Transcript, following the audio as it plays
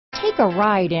Take a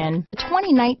ride in the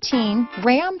 2019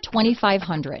 Ram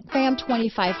 2500. Ram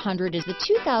 2500 is the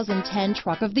 2010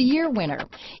 Truck of the Year winner.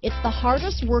 It's the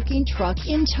hardest working truck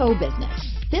in tow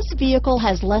business. This vehicle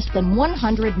has less than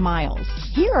 100 miles.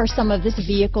 Here are some of this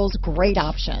vehicle's great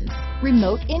options: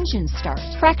 remote engine start,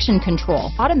 traction control,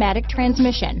 automatic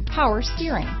transmission, power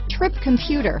steering, trip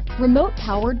computer, remote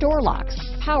power door locks,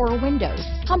 power windows,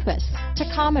 compass,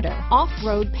 tachometer,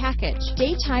 off-road package,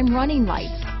 daytime running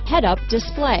lights, head-up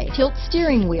display, tilt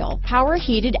steering wheel, power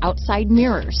heated outside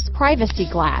mirrors, privacy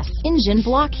glass, engine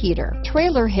block heater,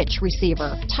 trailer hitch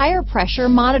receiver, tire pressure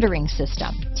monitoring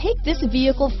system. Take this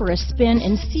vehicle for a spin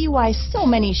and see why so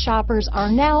many shoppers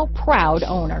are now proud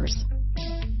owners.